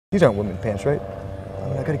These aren't women's pants, right? I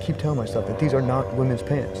mean, I gotta keep telling myself that these are not women's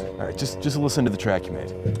pants. All right, just listen to the track you made.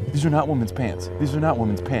 These are not women's pants. These are not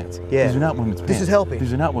women's pants. Yeah. These are not women's pants. This is helping.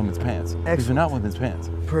 These are not women's pants. Excellent. These are not women's pants.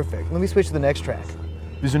 Perfect. Let me switch to the next track.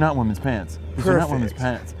 These are not women's pants. These are not women's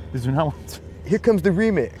pants. These are not women's. Here comes the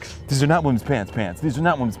remix. These are not women's pants. These are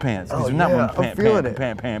not women's pants. These are not women's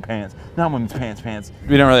pants. Not women's pants.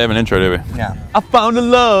 We don't really have an intro, do we? Yeah. I found a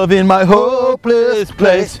love in my hopeless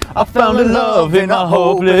place. I found a love in my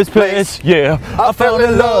hopeless place. Yeah. I found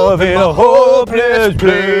a love in a hopeless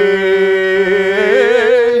place.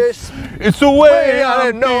 It's the way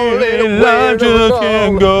I know life just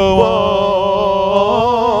can't go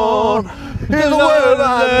on. It's the way I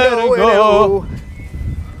let it go.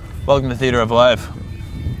 Welcome to Theater of Life.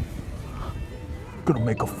 I'm gonna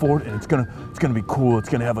make a fort and it's gonna be cool. It's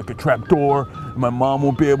gonna have like a trap door and my mom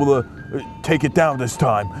won't be able to take it down this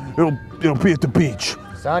time. It'll be at the beach.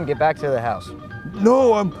 Son, get back to the house.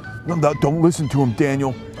 No, I'm not, don't listen to him,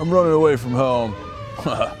 Daniel. I'm running away from home.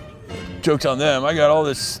 Joke's on them, I got all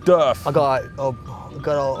this stuff. I got all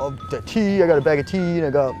the tea, I got a bag of tea,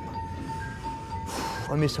 and I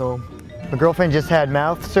miss home. My girlfriend just had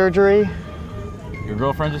mouth surgery. Your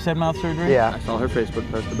girlfriend just had mouth surgery? Yeah. I saw her Facebook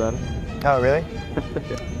post about it. Oh, really?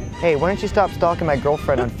 Hey, why don't you stop stalking my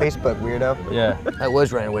girlfriend on Facebook, weirdo? Yeah. I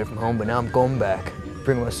was running away from home, but now I'm going back.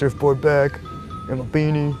 Bringing my surfboard back and my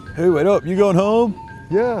beanie. Hey, wait up, you going home?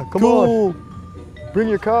 Yeah, come Cool. on. Bring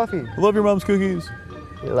your coffee. I love your mom's cookies.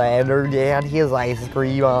 Lander down his ice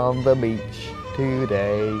cream on the beach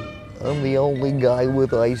today. I'm the only guy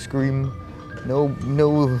with ice cream. No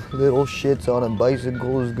little shits on a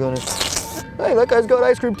bicycle is gonna... Hey, that guy's got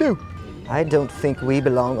ice cream too. I don't think we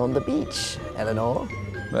belong on the beach, Eleanor.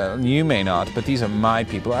 Well, you may not, but these are my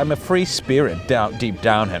people. I'm a free spirit deep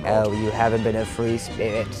down, Henry. Oh, you haven't been a free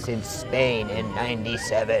spirit since Spain in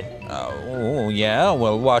 '97. Oh, yeah?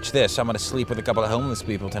 Well, watch this. I'm gonna sleep with a couple of homeless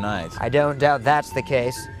people tonight. I don't doubt that's the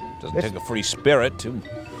case. Doesn't take a free spirit to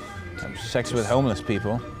have sex with homeless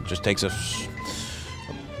people. It just takes an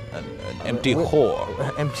empty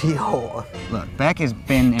whore. Empty whore. Look, Beck has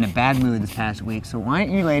been in a bad mood this past week, so why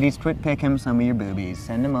don't you ladies quit picking him some of your boobies?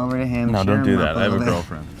 Send them over to him. No, cheer don't do him that. up I have a little bit.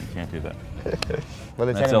 girlfriend. You can't do that.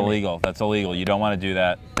 Well, That's illegal. That's illegal. You don't want to do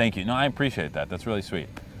that. Thank you. No, I appreciate that. That's really sweet.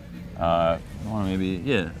 I want to maybe,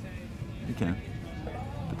 yeah, you can,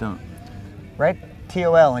 but don't. Write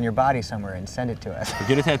TOL on your body somewhere and send it to us. Or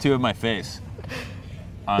get a tattoo of my face.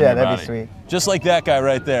 On Yeah, your that'd body. be sweet. Just like that guy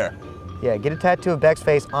right there. Yeah, get a tattoo of Beck's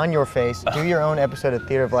face on your face. Do your own episode of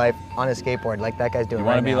Theater of Life on a skateboard like that guy's doing You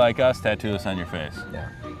right want to be now. like us? Tattoo this on your face. Yeah.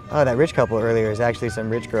 Oh, that rich couple earlier is actually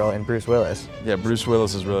some rich girl and Bruce Willis. Yeah, Bruce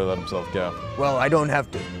Willis has really let himself go. Well, I don't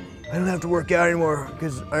have to work out anymore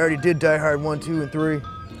because I already did Die Hard 1, 2, and 3.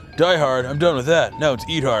 Die hard. I'm done with that. No, it's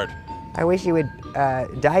eat hard. I wish you would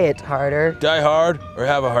diet harder. Die hard or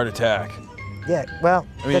have a heart attack. Yeah, well,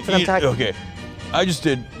 I mean, that's what I'm talking about. Okay, I just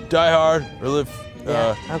did die hard or live.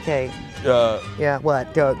 Yeah, okay. Uh, Yeah,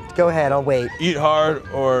 what? Go ahead, I'll wait. eat hard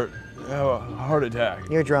or have a heart attack.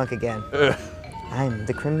 You're drunk again. Ugh. I'm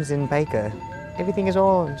the Crimson Biker. Everything is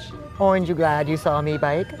orange. Orange, you glad you saw me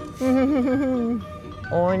bike?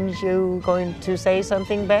 Orange, you going to say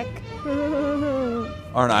something, Beck?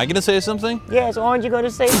 Aren't I gonna say something? Yes, Orange, you going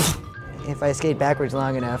to say? If I skate backwards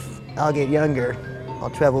long enough, I'll get younger. I'll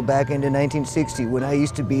travel back into 1960 when I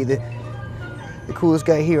used to be the coolest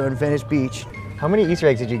guy here on Venice Beach. How many Easter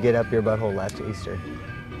eggs did you get up your butthole last Easter?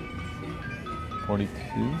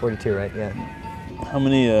 42. 42, right? Yeah. How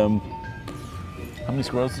many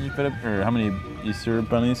squirrels did you fit up, or how many Easter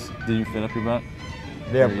bunnies did you fit up your butt?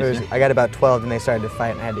 Yeah, Very easy. I got about 12 and they started to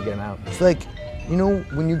fight and I had to get them out. It's like, you know,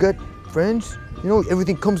 when you got friends, you know,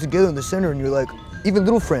 everything comes together in the center and you're like, even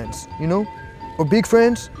little friends, you know? Or big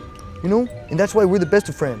friends, you know? And that's why we're the best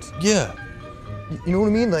of friends. Yeah. You know what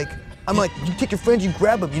I mean? Like, I'm like, you take your friends, you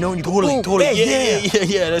grab them, you know, and you go, Totally, "Ooh, totally.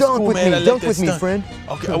 yeah. That's Dunk cool, with man. me, I like dunk that with me, stunt. friend.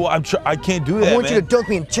 Okay, well, I can't do that, I want man. you to dunk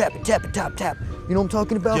me and tap it, tap it, tap, tap. You know what I'm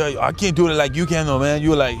talking about? Yeah, I can't do it like you can though, man.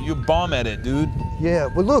 You're bomb at it, dude. Yeah,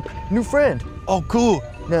 well look, new friend. Oh, cool.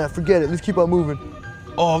 Nah, forget it, let's keep on moving.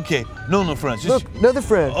 Oh, okay. No, friends. Just, Look, another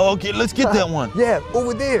friend. oh, okay, let's get that one. Yeah,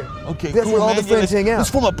 over there. Okay, That's cool, where all man. the friends hang out. Let's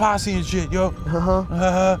form a posse and shit, yo.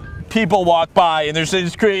 Uh-huh. People walk by and there's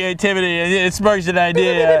this creativity and it sparks an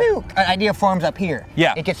idea. An idea forms up here.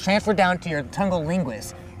 Yeah. It gets transferred down to your tongue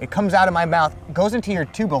linguis. It comes out of my mouth, goes into your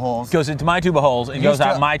tuba holes. Goes into my tuba holes and goes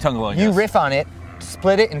out my tongue. You riff on it,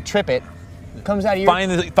 split it and trip it. Comes out of your Find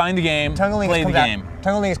the game, play the game.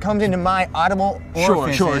 Tongue comes into my audible Sure.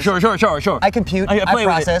 orifices. I compute, I play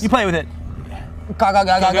with process. it. You play with it.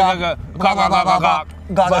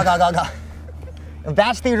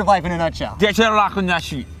 That's Theater of Life in a nutshell.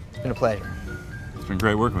 It's been a pleasure. It's been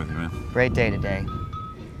great working with you, man. Great day today.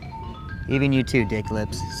 Even you too, Dick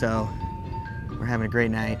Lips. So, we're having a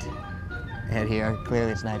great night ahead here.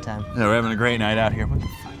 Clearly it's nighttime. Yeah, we're having a great night out here. What the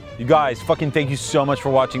fuck? You guys, fucking thank you so much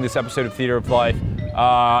for watching this episode of Theater of Life.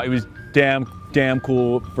 It was damn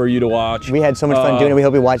cool for you to watch. We had so much fun doing it. We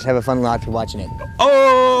hope you have a fun watch for watching it.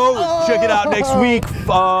 Oh, check it out next week.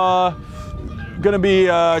 Gonna be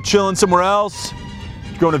chilling somewhere else.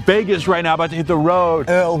 Going to Vegas right now, about to hit the road.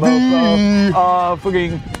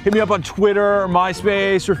 Fucking hit me up on Twitter, or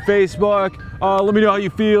MySpace, or Facebook. Let me know how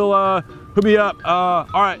you feel. Hit me up. All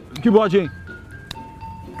right, keep watching.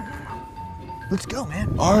 Let's go,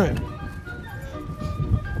 man. All right.